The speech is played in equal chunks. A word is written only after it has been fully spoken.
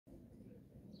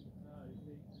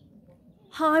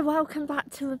Hi, welcome back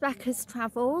to Rebecca's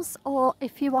Travels, or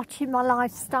if you're watching my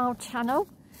lifestyle channel,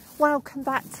 welcome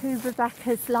back to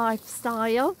Rebecca's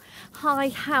Lifestyle. Hi,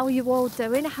 how are you all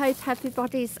doing? I hope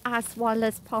everybody's as well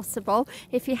as possible.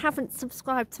 If you haven't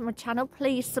subscribed to my channel,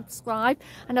 please subscribe,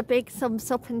 and a big thumbs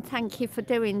up, and thank you for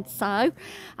doing so.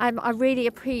 I really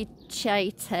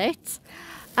appreciate it.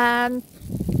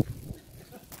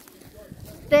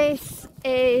 This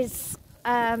is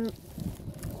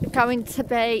going to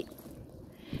be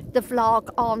the vlog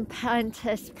on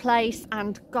Penhurst Place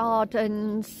and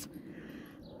Gardens,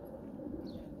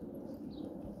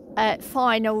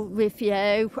 final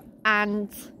review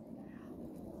and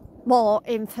more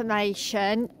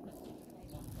information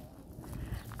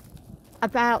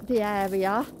about the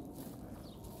area.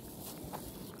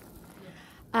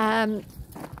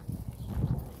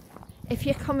 If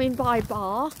you're coming by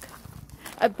bikes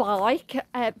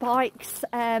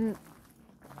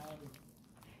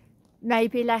may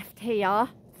be left here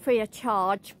free of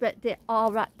charge, but they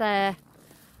are at their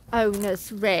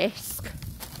owner's risk.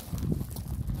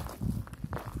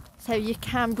 So you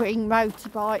can bring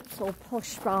motorbikes or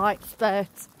push bikes,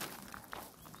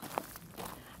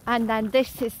 and then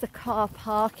this is the car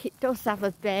park. It does have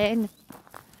a bin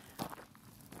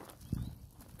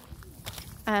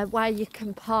where you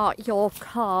can park your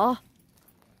car.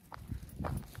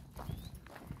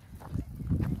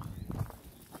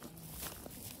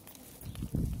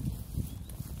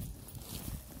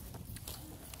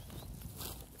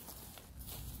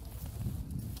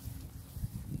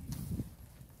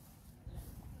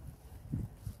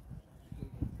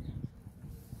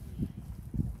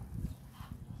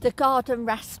 The garden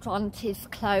restaurant is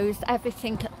closed.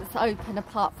 Everything is open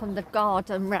apart from the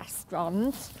garden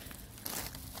restaurant.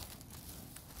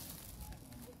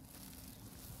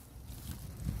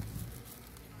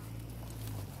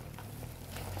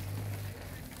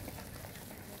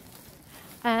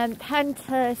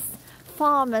 Penhurst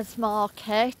Farmers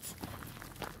Market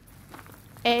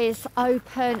is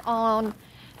open on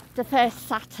the first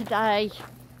Saturday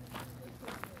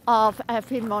of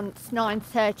every month,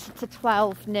 9:30 to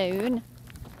 12 noon.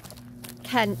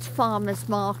 Kent Farmers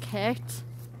Market.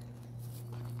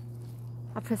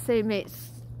 I presume it's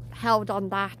held on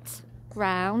that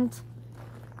ground.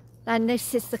 Then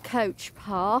this is the coach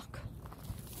park,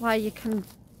 where you can,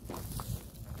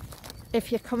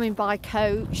 if you're coming by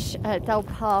coach, they'll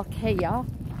park here.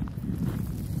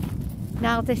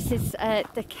 Now this is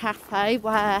the cafe,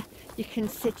 where you can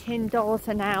sit indoors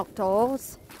and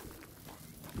outdoors.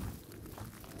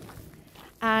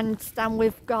 And then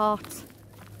we've got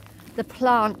the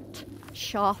plant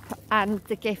shop and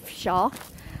the gift shop.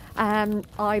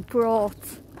 I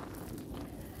brought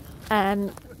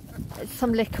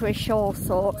some licorice, all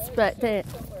sorts,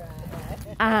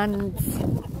 and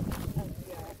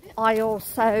I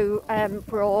also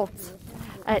brought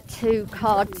 2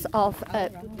 cards of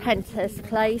Penhurst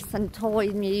Place and Toy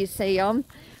Museum.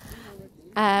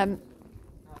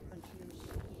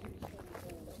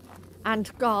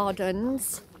 And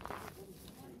gardens.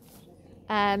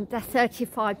 They're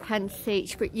 35p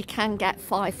each, but you can get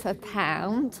 5 for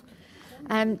 £1.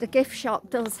 The gift shop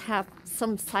does have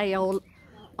some sale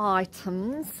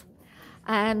items.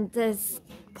 There's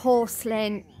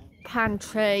porcelain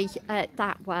pantry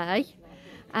that way,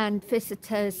 and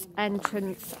visitors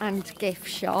entrance and gift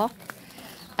shop.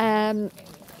 To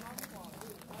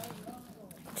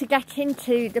get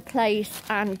into the place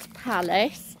and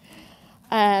palace,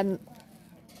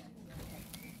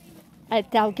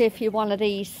 they'll give you one of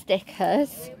these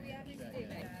stickers,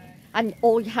 and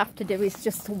all you have to do is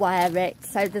just wear it,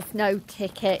 so there's no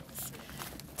tickets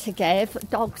to give.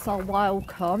 Dogs are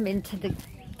welcome into the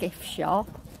gift shop,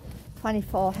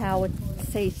 24-hour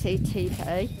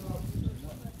CCTV.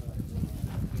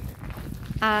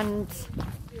 And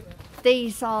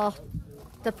these are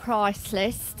the price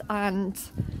list and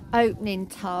opening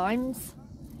times.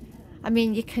 I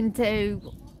mean, you can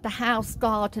do the house,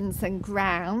 gardens and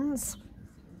grounds,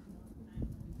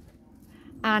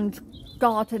 and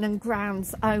garden and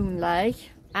grounds only,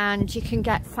 and you can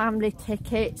get family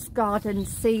tickets, garden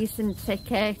season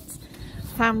tickets,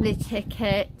 family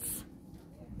tickets.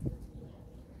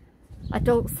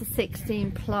 Adults are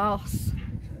 16 plus.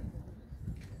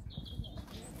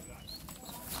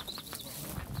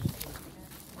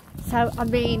 So I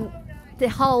mean, the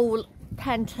whole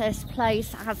Penhurst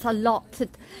Place has a lot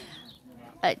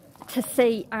to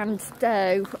see and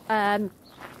do.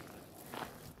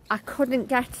 I couldn't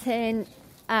get in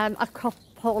a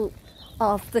couple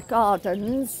of the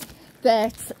gardens,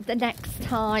 but the next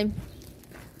time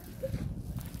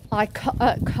I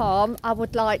come, I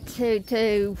would like to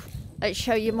do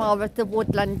show you more of the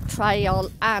woodland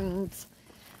trail and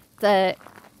the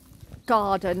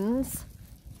gardens.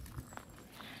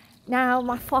 Now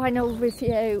my final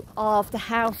review of the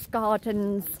house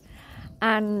gardens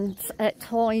and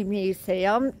toy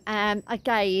museum.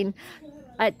 Again,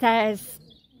 there's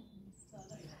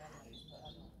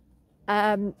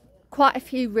quite a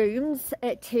few rooms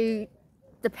to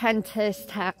the Penhurst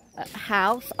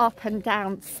house, up and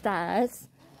downstairs.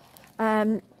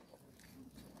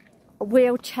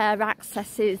 Wheelchair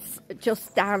access is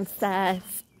just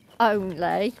downstairs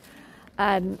only.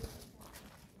 Again,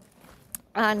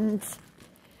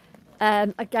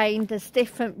 there's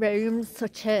different rooms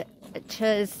such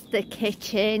as the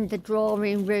kitchen, the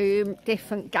drawing room,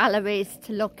 different galleries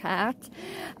to look at.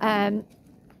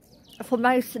 For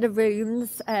most of the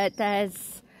rooms,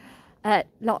 there's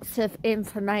lots of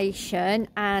information,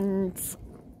 and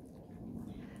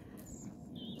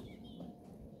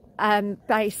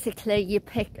basically you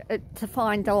pick to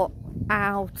find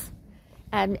out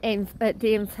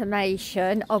the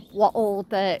information of what all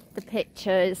the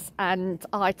pictures and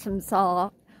items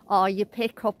are. You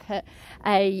pick up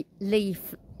a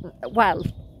leaflet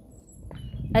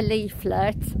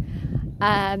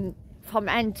from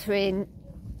entering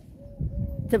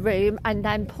the room, and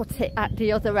then put it at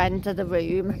the other end of the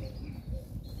room.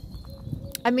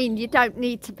 I mean, you don't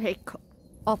need to pick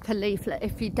up a leaflet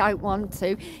if you don't want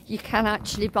to. You can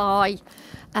actually buy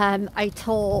a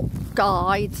tour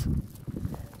guide,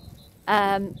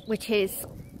 which is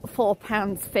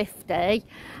 £4.50.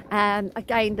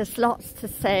 Again, there's lots to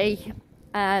see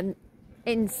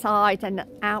inside and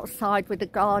outside with the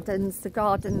gardens. The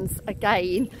gardens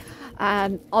again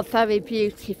are very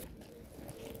beautiful.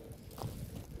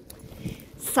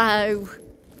 So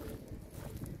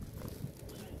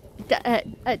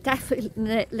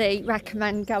definitely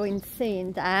recommend going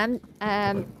seeing them.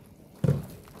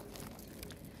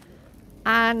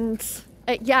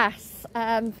 Yes,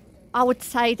 I would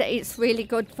say that it's really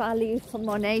good value for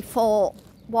money for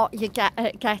what you're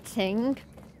getting.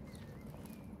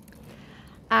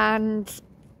 And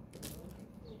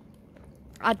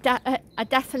I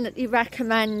definitely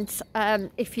recommend,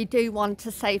 if you do want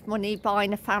to save money,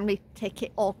 buying a family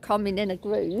ticket or coming in a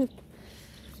group.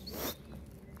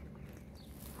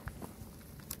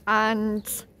 And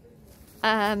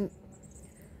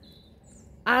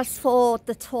as for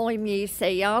the toy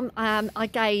museum,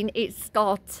 again, it's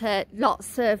got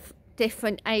lots of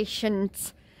different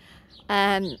ancient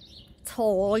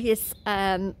toys,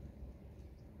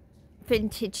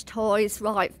 vintage toys,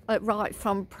 right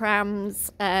from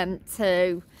prams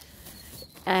to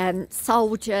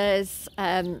soldiers,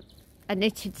 a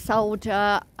knitted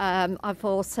soldier. I've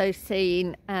also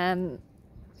seen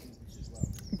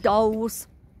dolls,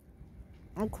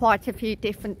 and quite a few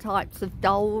different types of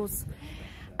dolls.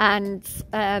 And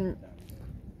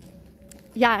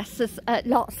yes, there's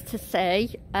lots to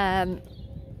see.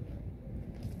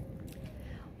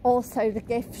 Also the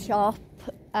gift shop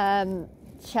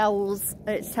sells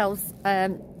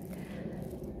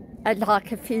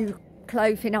like a few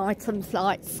clothing items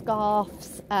like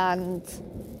scarves, and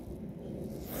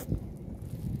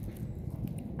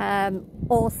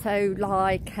also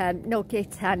like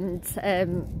nugget and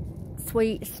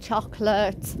sweets,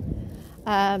 chocolate,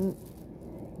 and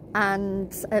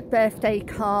birthday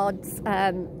cards,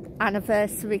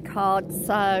 anniversary cards.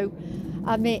 So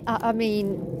I mean,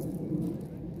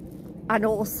 and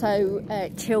also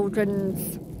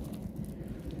children's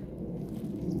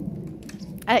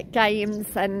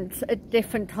games and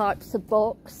different types of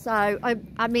books. So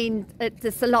I mean,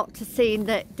 there's a lot to see in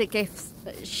the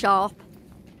gift shop.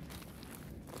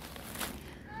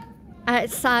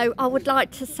 So I would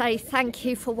like to say thank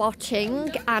you for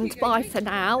watching, and bye for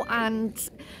now. And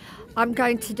I'm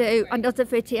going to do another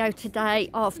video today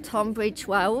of Tonbridge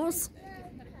Wells,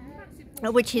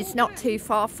 which is not too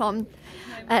far from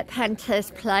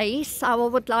Penhurst Place. So I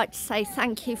would like to say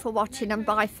thank you for watching, and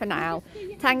bye for now.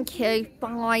 Thank you.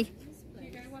 Bye.